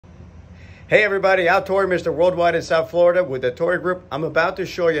Hey everybody, I'm Torre, Mr. Worldwide in South Florida with the Torre Group. I'm about to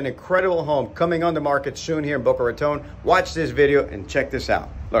show you an incredible home coming on the market soon here in Boca Raton. Watch this video and check this out.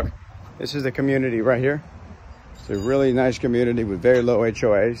 Look, this is the community right here. It's a really nice community with very low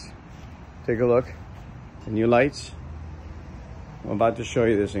HOAs. Take a look. The new lights. I'm about to show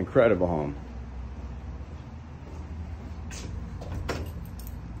you this incredible home.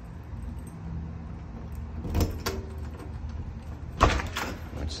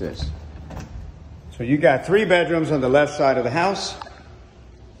 Watch this. So you got 3 bedrooms on the left side of the house.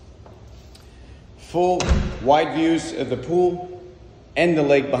 Full wide views of the pool and the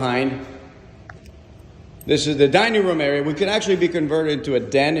lake behind. This is the dining room area. We could actually be converted into a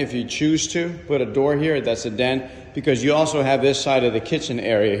den if you choose to. Put a door here, that's a den, because you also have this side of the kitchen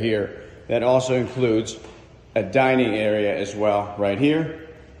area here that also includes a dining area as well right here.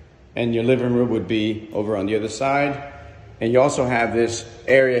 And your living room would be over on the other side. And you also have this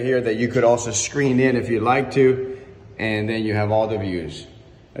area here that you could also screen in if you'd like to. And then you have all the views.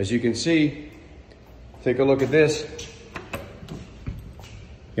 As you can see, take a look at this.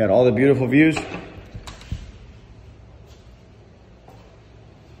 You got all the beautiful views.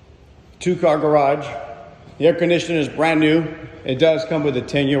 2-car garage. The air conditioner is brand new. It does come with a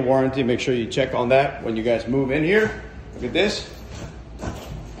 10-year warranty. Make sure you check on that when you guys move in here. Look at this.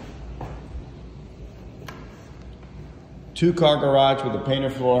 2-car garage with a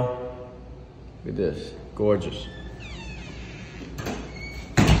painted floor. Look at this, gorgeous.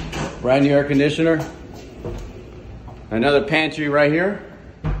 Brand new air conditioner. Another pantry right here.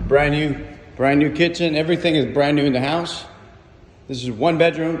 Brand new kitchen. Everything is brand new in the house. This is 1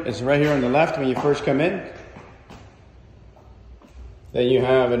 bedroom. It's right here on the left when you first come in. Then you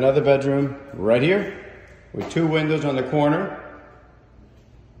have another bedroom right here with 2 windows on the corner.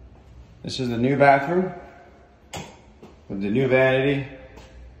 This is the new bathroom with the new vanity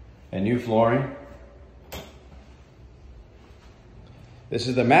and new flooring. This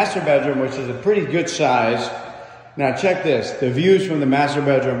is the master bedroom, which is a pretty good size. Now check this. The views from the master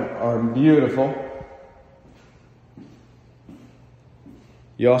bedroom are beautiful.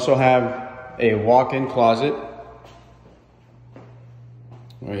 You also have a walk-in closet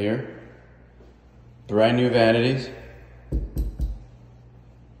right here. Brand new vanities.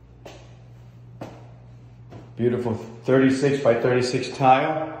 Beautiful 36 by 36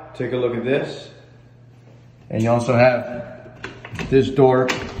 tile. Take a look at this. And you also have this door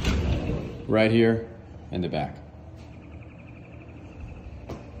right here in the back.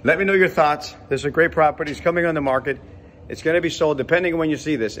 Let me know your thoughts. There's a great property. It's coming on the market. It's going to be sold, depending on when you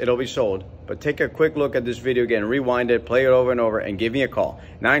see this, it'll be sold. But take a quick look at this video again, rewind it, play it over and over, and give me a call.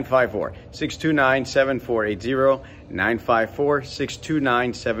 954-629-7480,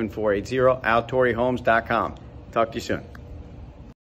 954-629-7480, outtorrehomes.com. Talk to you soon.